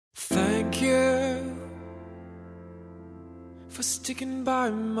for sticking by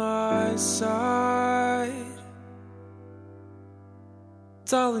my side.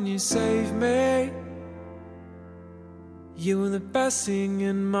 Darling, you saved me. You were the best thing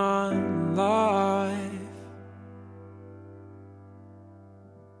in my life.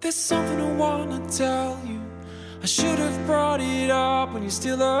 There's something I wanna tell you. I should have brought it up when you're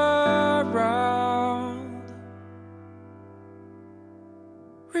still around.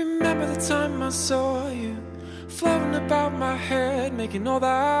 Remember the time I saw you floating about my head, making all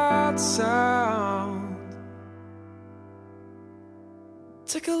that sound.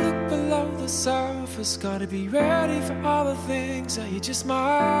 Take a look below the surface, gotta be ready for all the things that you just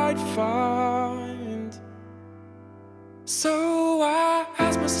might find. So I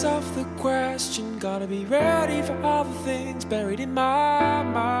ask myself the question, gotta be ready for all the things buried in my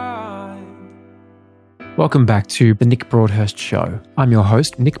mind. Welcome back to The Nick Broadhurst Show. I'm your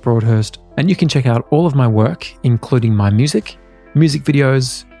host, Nick Broadhurst, and you can check out all of my work, including my music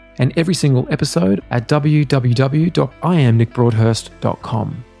videos, and every single episode at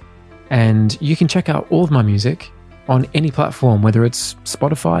www.iamnickbroadhurst.com. And you can check out all of my music on any platform, whether it's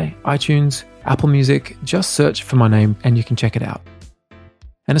Spotify, iTunes, Apple Music. Just search for my name and you can check it out.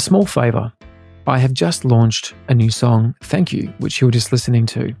 And a small favor, I have just launched a new song, Thank You, which you were just listening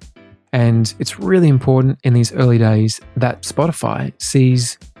to. And it's really important in these early days that Spotify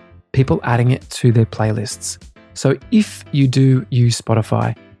sees people adding it to their playlists. So if you do use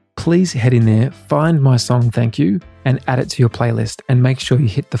Spotify, please head in there, find my song Thank You, and add it to your playlist, and make sure you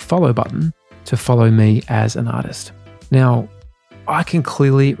hit the follow button to follow me as an artist. Now, I can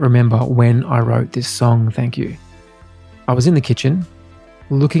clearly remember when I wrote this song Thank You. I was in the kitchen,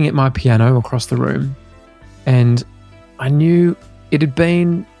 looking at my piano across the room, and I knew it had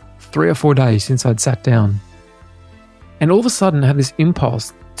been 3 or 4 days since I'd sat down. And all of a sudden I had this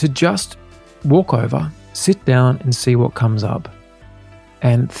impulse to just walk over, sit down and see what comes up.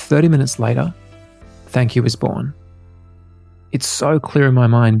 And 30 minutes later, Thank You was born. It's so clear in my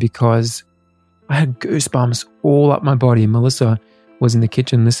mind because I had goosebumps all up my body. Melissa was in the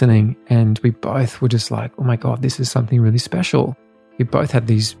kitchen listening and we both were just like, oh my God, this is something really special. We both had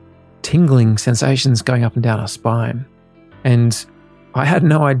these tingling sensations going up and down our spine. And I had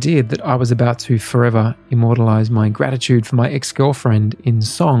no idea that I was about to forever immortalize my gratitude for my ex-girlfriend in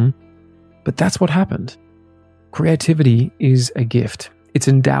song, but that's what happened. Creativity is a gift. It's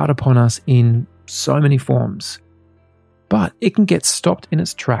endowed upon us in so many forms, but it can get stopped in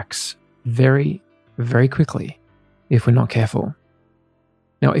its tracks very, very quickly if we're not careful.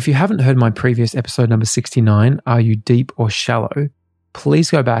 Now, if you haven't heard my previous episode number 69, Are You Deep or Shallow?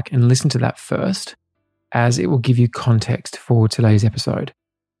 Please go back and listen to that first, as it will give you context for today's episode.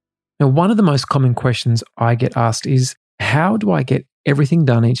 Now, one of the most common questions I get asked is, how do I get everything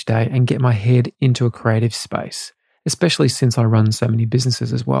done each day and get my head into a creative space, especially since I run so many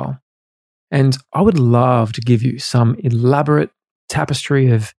businesses as well? And I would love to give you some elaborate tapestry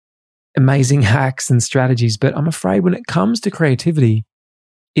of amazing hacks and strategies, but I'm afraid when it comes to creativity,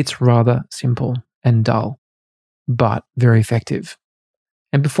 it's rather simple and dull, but very effective.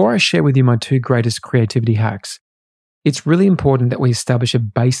 And before I share with you my 2 greatest creativity hacks, it's really important that we establish a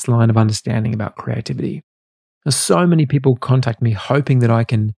baseline of understanding about creativity. Now, so many people contact me hoping that I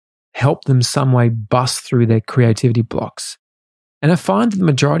can help them some way bust through their creativity blocks. And I find that the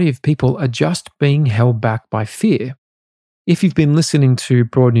majority of people are just being held back by fear. If you've been listening to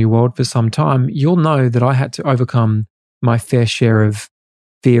Broad New World for some time, you'll know that I had to overcome my fair share of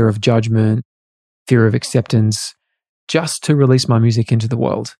fear of judgment, fear of acceptance, just to release my music into the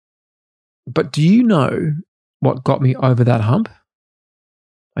world. But do you know what got me over that hump?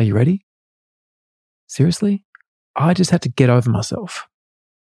 Are you ready? Seriously? I just had to get over myself.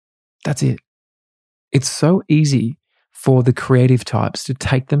 That's it. It's so easy for the creative types to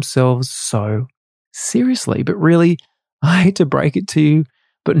take themselves so seriously, but really, I hate to break it to you,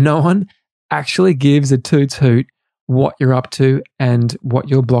 but no one actually gives a toot what you're up to and what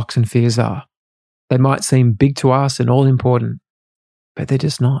your blocks and fears are. They might seem big to us and all important, but they're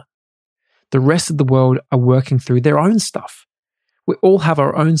just not. The rest of the world are working through their own stuff. We all have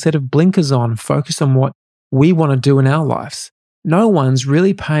our own set of blinkers on, focused on what we want to do in our lives. No one's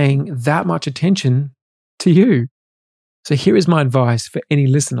really paying that much attention to you. So here is my advice for any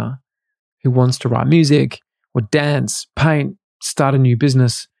listener who wants to write music or dance, paint, start a new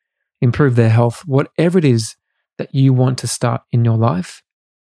business, improve their health, whatever it is that you want to start in your life.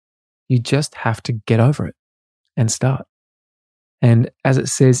 You just have to get over it and start. And as it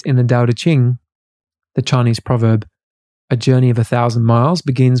says in the Tao Te Ching, the Chinese proverb, a journey of 1,000 miles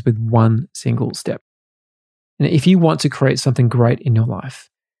begins with one single step. And if you want to create something great in your life,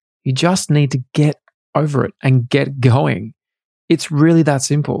 you just need to get over it and get going. It's really that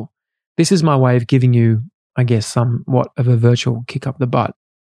simple. This is my way of giving you, I guess, somewhat of a virtual kick up the butt.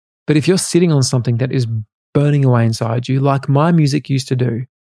 But if you're sitting on something that is burning away inside you, like my music used to do,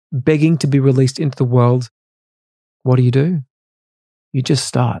 begging to be released into the world, what do? You just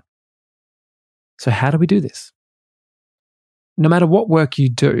start. So how do we do this? No matter what work you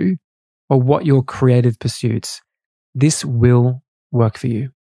do or what your creative pursuits, this will work for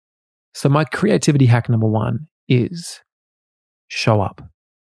you. So my creativity hack number 1 is show up.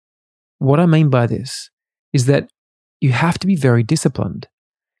 What I mean by this is that you have to be very disciplined.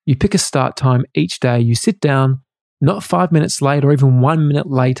 You pick a start time each day, you sit down, not 5 minutes late or even 1 minute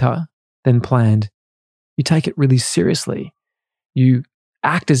later than planned. You take it really seriously. You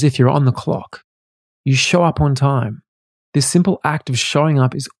act as if you're on the clock. You show up on time. This simple act of showing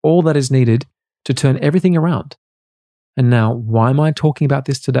up is all that is needed to turn everything around. And now, why am I talking about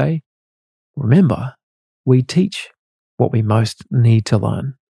this today? Remember, we teach what we most need to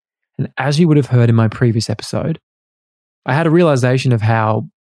learn. And as you would have heard in my previous episode, I had a realization of how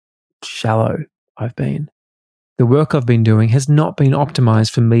shallow I've been. The work I've been doing has not been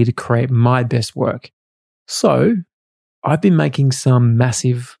optimized for me to create my best work. So, I've been making some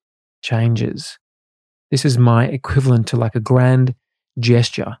massive changes. This is my equivalent to like a grand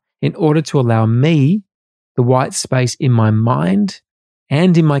gesture in order to allow me the white space in my mind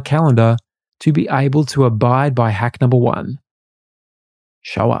and in my calendar to be able to abide by hack number 1.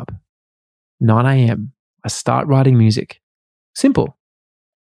 Show up. 9 a.m. I start writing music. Simple.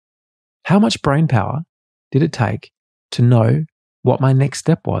 How much brain power did it take to know what my next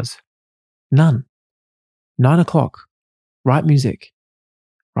step was? None. 9 o'clock. Write music.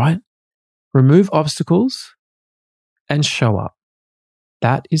 Right? Remove obstacles and show up.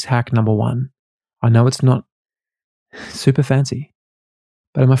 That is hack number 1. I know it's not super fancy,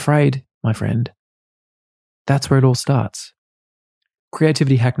 but I'm afraid, my friend, that's where it all starts.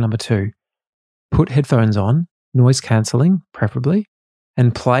 Creativity hack number 2. Put headphones on, noise cancelling, preferably,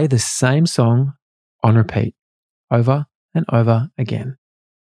 and play the same song on repeat over and over again.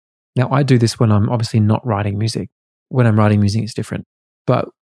 Now, I do this when I'm obviously not writing music. When I'm writing music, it's different. But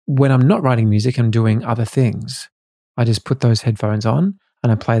when I'm not writing music, I'm doing other things. I just put those headphones on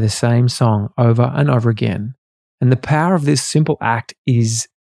and I play the same song over and over again. And the power of this simple act is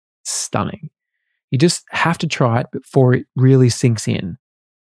stunning. You just have to try it before it really sinks in.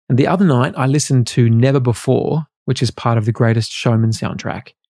 And the other night, I listened to Never Before, which is part of the Greatest Showman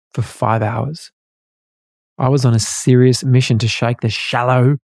soundtrack, for 5 hours. I was on a serious mission to shake the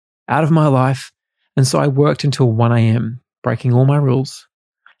shallow out of my life, and so I worked until 1 a.m., breaking all my rules,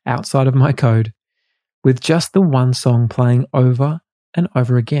 outside of my code, with just the one song playing over and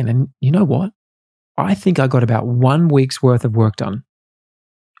over again. And you know what? I think I got about 1 week's worth of work done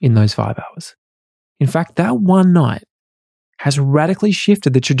in those 5 hours. In fact, that one night has radically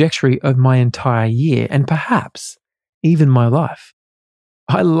shifted the trajectory of my entire year and perhaps even my life.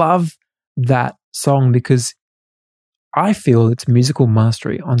 I love that song because I feel it's musical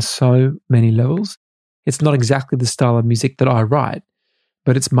mastery on so many levels. It's not exactly the style of music that I write,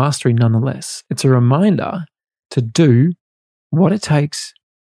 but it's mastery nonetheless. It's a reminder to do what it takes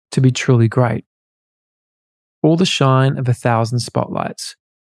to be truly great. All the shine of 1,000 spotlights,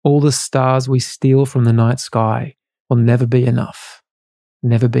 all the stars we steal from the night sky will never be enough.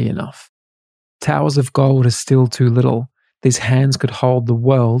 Never be enough. Towers of gold are still too little. These hands could hold the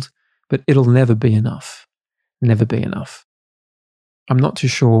world, but it'll never be enough. Never be enough. I'm not too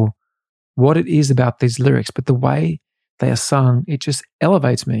sure what it is about these lyrics, but the way they are sung, it just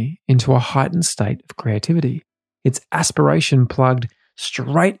elevates me into a heightened state of creativity. It's aspiration plugged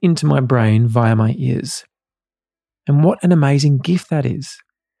straight into my brain via my ears. And what an amazing gift that is,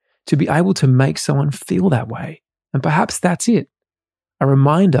 to be able to make someone feel that way. And perhaps that's it, a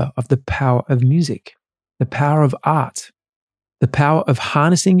reminder of the power of music, the power of art, the power of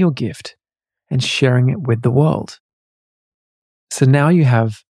harnessing your gift and sharing it with the world. So now you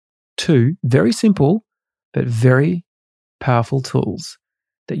have 2 very simple but very powerful tools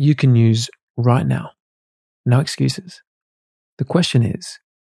that you can use right now. No excuses. The question is,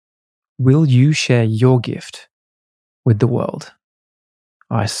 will you share your gift with the world?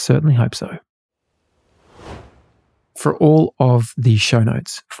 I certainly hope so. For all of the show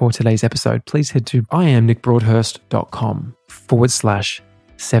notes for today's episode, please head to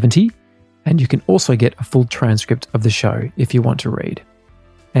iamnickbroadhurst.com/70, and you can also get a full transcript of the show if you want to read.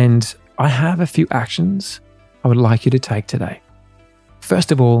 And I have a few actions I would like you to take today.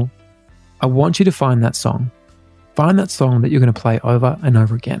 First of all, I want you to find that song. Find that song that you're going to play over and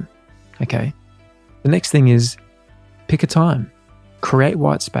over again. Okay? The next thing is pick a time. Create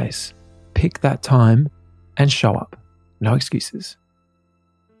white space. Pick that time and show up. No excuses.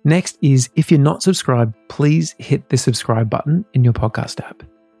 Next is, if you're not subscribed, please hit the subscribe button in your podcast app.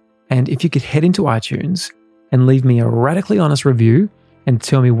 And if you could head into iTunes and leave me a radically honest review and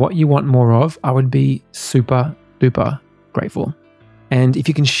tell me what you want more of, I would be super duper grateful. And if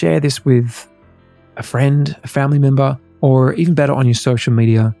you can share this with a friend, a family member, or even better on your social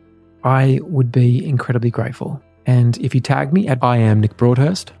media, I would be incredibly grateful. And if you tag me at I am Nick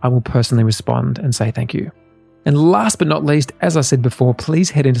Broadhurst, I will personally respond and say thank you. And last but not least, as I said before,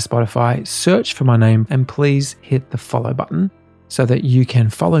 please head into Spotify, search for my name, and please hit the follow button so that you can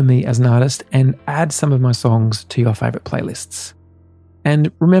follow me as an artist and add some of my songs to your favorite playlists.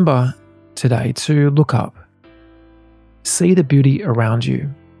 And remember today to look up. See the beauty around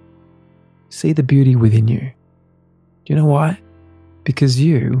you. See the beauty within you. Do you know why? Because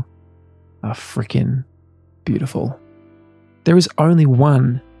you are freaking beautiful. There is only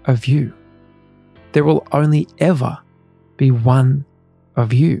one of you. There will only ever be one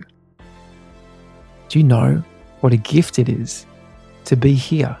of you. Do you know what a gift it is to be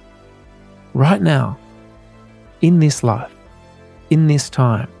here, right now, in this life, in this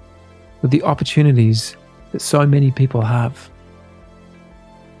time, with the opportunities that so many people have?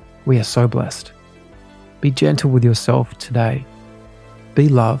 We are so blessed. Be gentle with yourself today. Be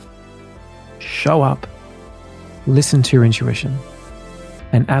love. Show up. Listen to your intuition.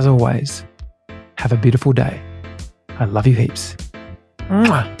 And as always, have a beautiful day. I love you heaps.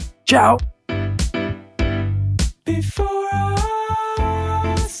 Mwah. Ciao. Before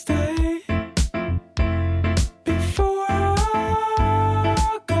I stay, before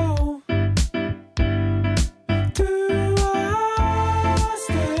I go, do I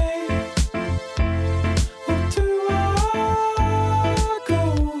stay or do I go?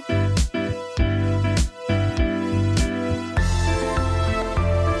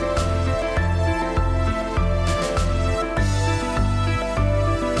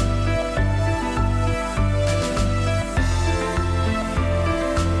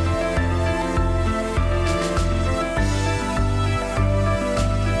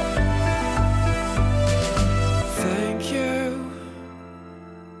 Thank you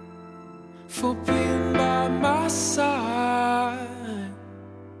for being by my side.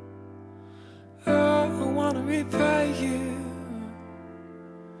 I wanna repay you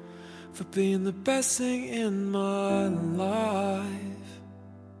for being the best thing in my life.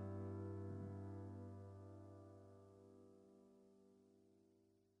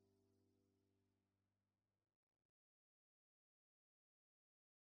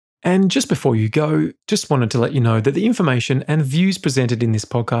 And just before you go, just wanted to let you know that the information and views presented in this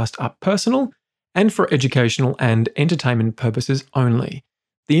podcast are personal and for educational and entertainment purposes only.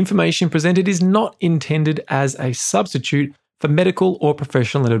 The information presented is not intended as a substitute for medical or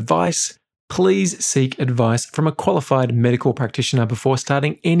professional advice. Please seek advice from a qualified medical practitioner before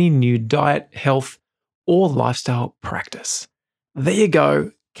starting any new diet, health, or lifestyle practice. There you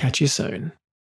go. Catch you soon.